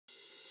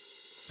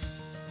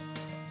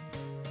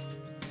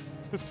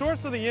The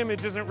source of the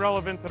image isn't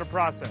relevant to the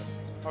process,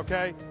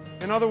 okay?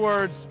 In other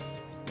words,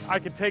 I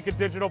could take a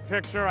digital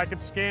picture, I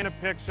could scan a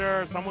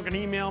picture, someone can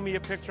email me a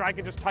picture, I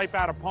could just type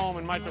out a poem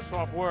in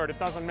Microsoft Word, it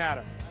doesn't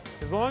matter.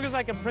 As long as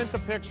I can print the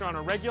picture on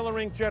a regular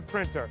inkjet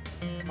printer,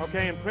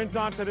 okay, and print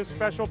onto this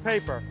special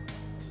paper,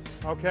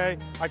 okay,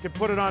 I could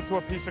put it onto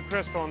a piece of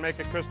crystal and make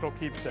a crystal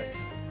keepsake.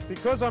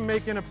 Because I'm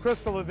making a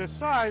crystal of this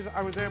size,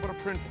 I was able to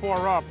print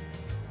 4 up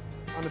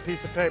on the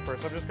piece of paper.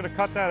 So I'm just going to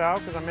cut that out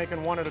because I'm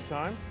making 1 at a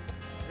time.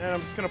 And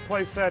I'm just going to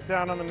place that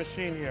down on the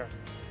machine here.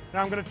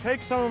 Now I'm going to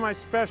take some of my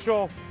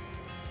special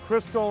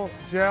crystal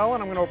gel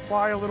and I'm going to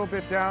apply a little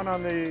bit down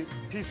on the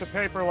piece of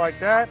paper like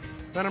that.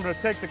 Then I'm going to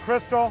take the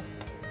crystal,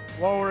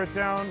 lower it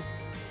down,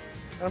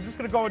 and I'm just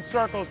going to go in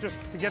circles just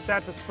to get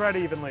that to spread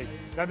evenly.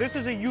 Now this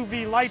is a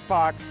UV light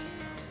box,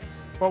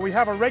 but we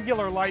have a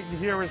regular light in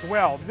here as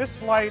well.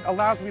 This light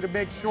allows me to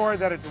make sure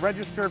that it's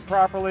registered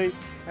properly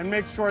and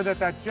make sure that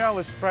that gel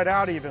is spread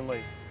out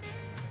evenly.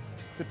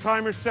 The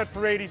timer's set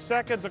for 80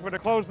 seconds. I'm going to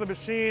close the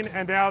machine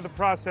and now the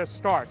process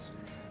starts.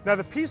 Now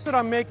the piece that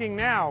I'm making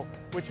now,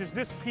 which is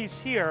this piece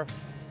here,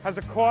 has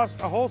a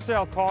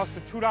wholesale cost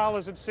of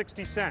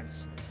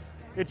 $2.60.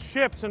 It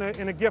ships in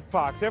a gift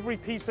box. Every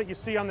piece that you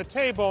see on the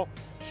table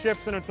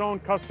ships in its own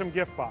custom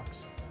gift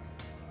box.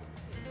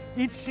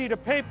 Each sheet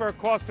of paper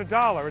cost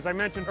 $1. As I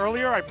mentioned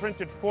earlier, I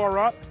printed 4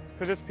 up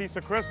for this piece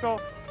of crystal.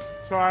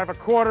 So I have a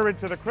quarter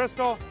into the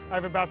crystal, I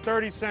have about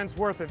 30 cents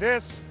worth of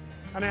this,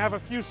 and I have a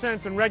few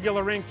cents in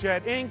regular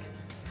inkjet ink.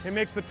 It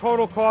makes the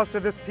total cost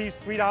of this piece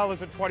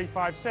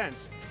 $3.25.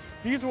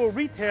 These will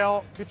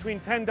retail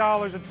between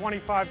 $10 and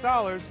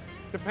 $25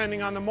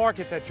 depending on the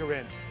market that you're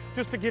in.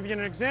 Just to give you an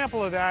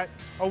example of that,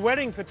 a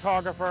wedding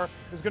photographer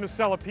is going to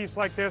sell a piece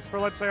like this for,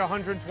 let's say,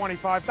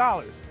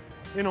 $125.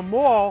 In a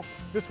mall,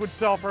 this would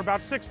sell for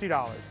about $60.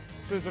 So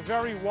there's a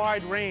very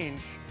wide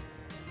range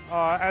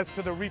as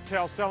to the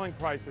retail selling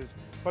prices,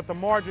 but the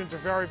margins are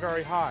very,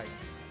 very high,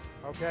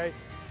 okay?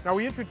 Now,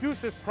 we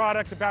introduced this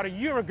product about a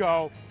year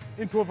ago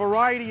into a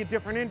variety of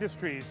different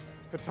industries: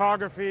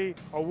 photography,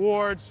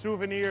 awards,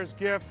 souvenirs,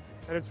 gift,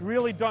 and it's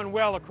really done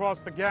well across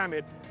the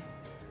gamut.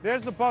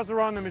 There's the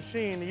buzzer on the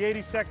machine. The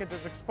 80 seconds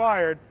has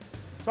expired,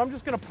 so I'm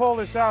just going to pull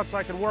this out so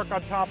I can work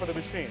on top of the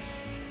machine.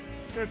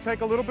 Just going to take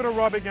a little bit of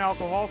rubbing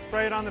alcohol,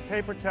 spray it on the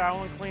paper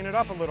towel, and clean it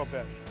up a little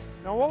bit.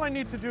 Now, all I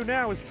need to do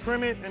now is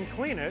trim it and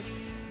clean it.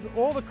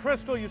 All the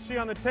crystal you see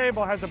on the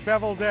table has a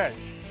beveled edge.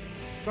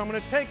 So I'm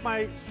going to take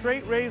my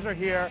straight razor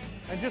here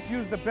and just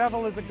use the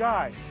bevel as a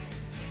guide.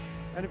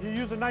 And if you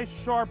use a nice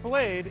sharp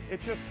blade,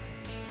 it just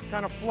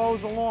kind of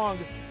flows along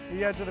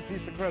the edge of the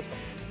piece of crystal.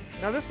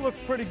 Now this looks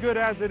pretty good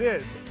as it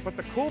is, but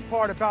the cool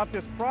part about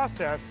this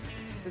process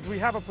is we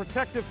have a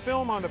protective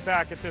film on the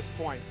back at this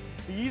point.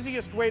 The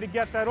easiest way to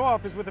get that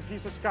off is with a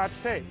piece of Scotch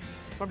tape.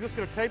 So I'm just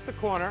going to tape the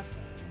corner,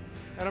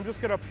 and I'm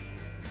just going to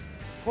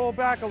pull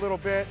back a little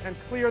bit and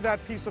clear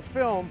that piece of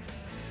film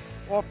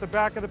off the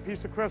back of the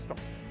piece of crystal.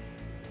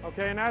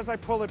 Okay, and as I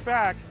pull it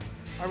back,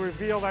 I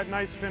reveal that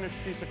nice finished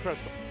piece of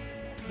crystal.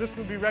 This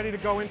would be ready to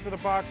go into the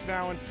box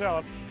now and sell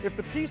it. If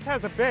the piece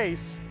has a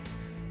base,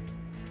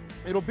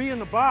 it'll be in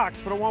the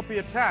box, but it won't be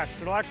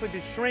attached. It'll actually be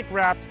shrink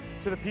wrapped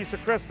to the piece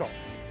of crystal.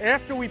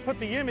 After we put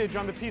the image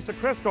on the piece of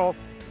crystal,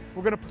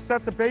 we're going to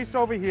set the base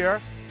over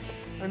here,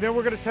 and then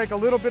we're going to take a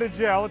little bit of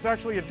gel. It's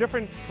actually a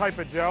different type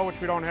of gel,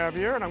 which we don't have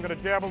here, and I'm going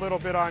to dab a little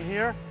bit on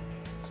here,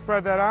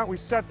 spread that out. We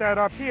set that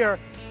up here,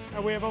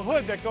 and we have a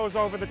hood that goes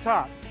over the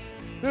top.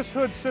 This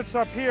hood sits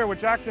up here,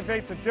 which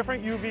activates a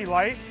different UV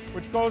light,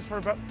 which goes for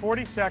about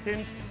 40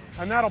 seconds,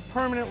 and that'll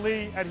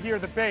permanently adhere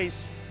the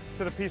base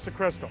to the piece of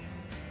crystal.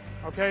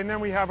 Okay, and then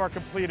we have our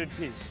completed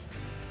piece.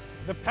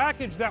 The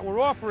package that we're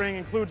offering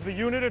includes the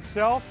unit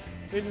itself.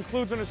 It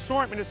includes an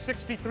assortment of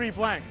 63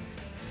 blanks.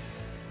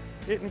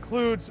 It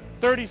includes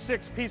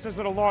 36 pieces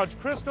of the large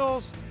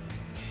crystals,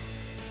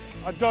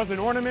 a dozen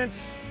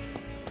ornaments,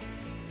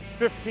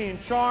 15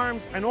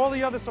 charms, and all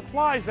the other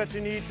supplies that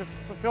you need to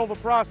fulfill the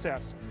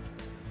process.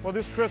 Well,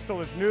 this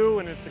crystal is new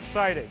and it's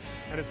exciting,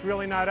 and it's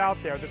really not out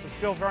there. This is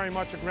still very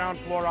much a ground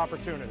floor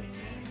opportunity.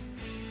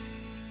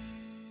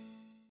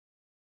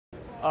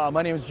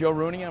 My name is Joe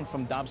Rooney. I'm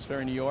from Dobbs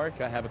Ferry, New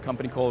York. I have a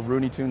company called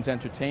Rooney Tunes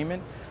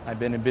Entertainment. I've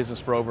been in business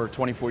for over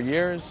 24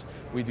 years.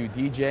 We do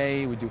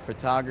DJ, we do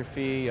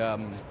photography, a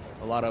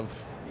lot of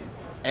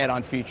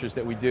add-on features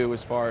that we do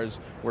as far as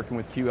working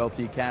with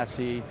QLT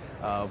Cassie,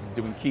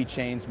 doing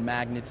keychains,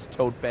 magnets,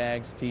 tote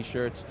bags,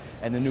 t-shirts,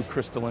 and the new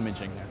crystal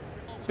imaging.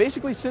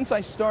 Basically, since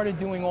I started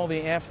doing all the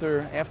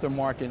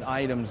aftermarket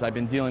items, I've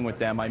been dealing with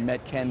them. I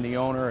met Ken, the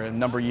owner, a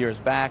number of years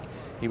back.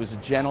 He was a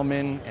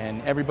gentleman,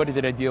 and everybody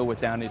that I deal with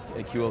down at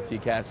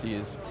QLT Cassie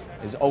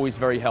is always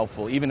very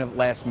helpful, even at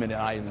last-minute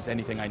items,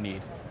 anything I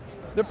need.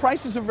 The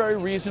prices are very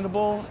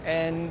reasonable,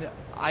 and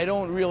I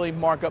don't really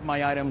mark up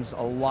my items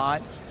a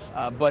lot,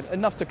 but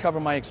enough to cover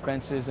my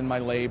expenses and my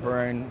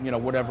labor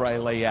and whatever I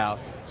lay out.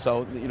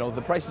 So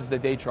the prices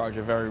that they charge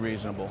are very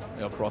reasonable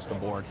across the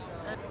board.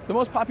 The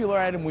most popular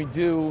item we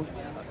do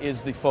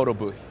is the photo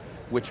booth.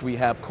 which we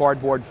have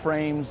cardboard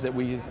frames that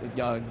we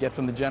get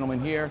from the gentleman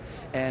here,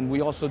 and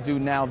we also do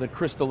now the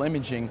crystal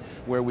imaging,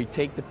 where we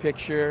take the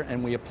picture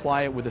and we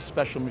apply it with a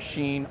special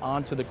machine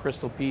onto the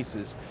crystal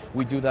pieces.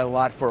 We do that a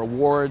lot for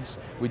awards.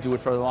 We do it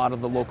for a lot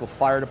of the local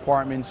fire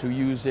departments who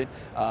use it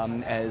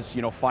as,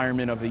 you know,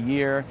 Fireman of the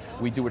Year.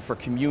 We do it for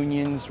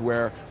communions,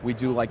 where we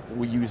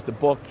use the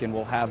book and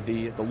we'll have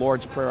the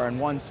Lord's Prayer on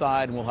one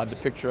side and we'll have the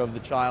picture of the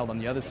child on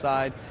the other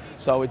side.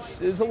 So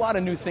there's a lot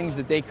of new things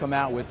that they come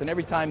out with, and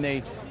every time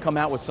they come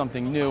out with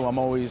something new, I'm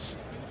always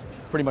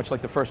pretty much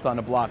like the first on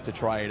the block to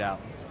try it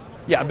out.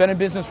 Yeah, I've been in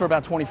business for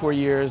about 24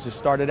 years. I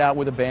started out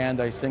with a band.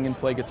 I sing and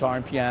play guitar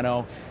and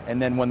piano. And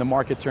then when the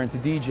market turned to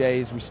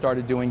DJs, we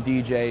started doing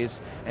DJs.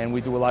 And we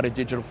do a lot of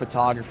digital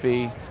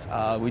photography.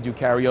 We do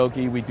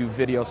karaoke. We do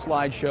video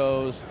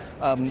slideshows.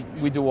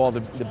 We do all the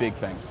big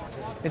things.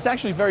 It's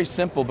actually very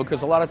simple,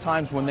 because a lot of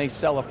times when they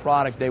sell a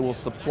product, they will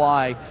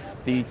supply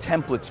the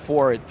templates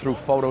for it through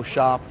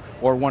Photoshop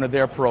or one of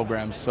their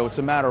programs. So it's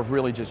a matter of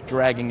really just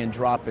dragging and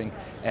dropping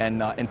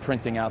and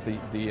printing out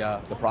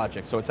the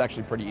project. So it's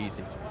actually pretty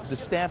easy. The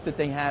staff that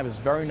they have is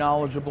very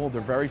knowledgeable, they're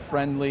very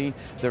friendly,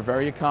 they're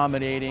very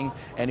accommodating,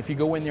 and if you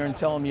go in there and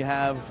tell them you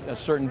have a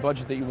certain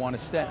budget that you want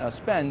to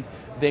spend,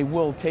 they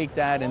will take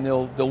that and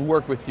they'll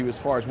work with you as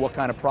far as what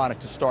kind of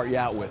product to start you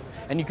out with.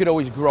 And you could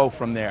always grow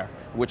from there,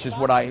 which is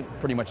what I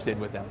pretty much did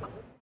with them.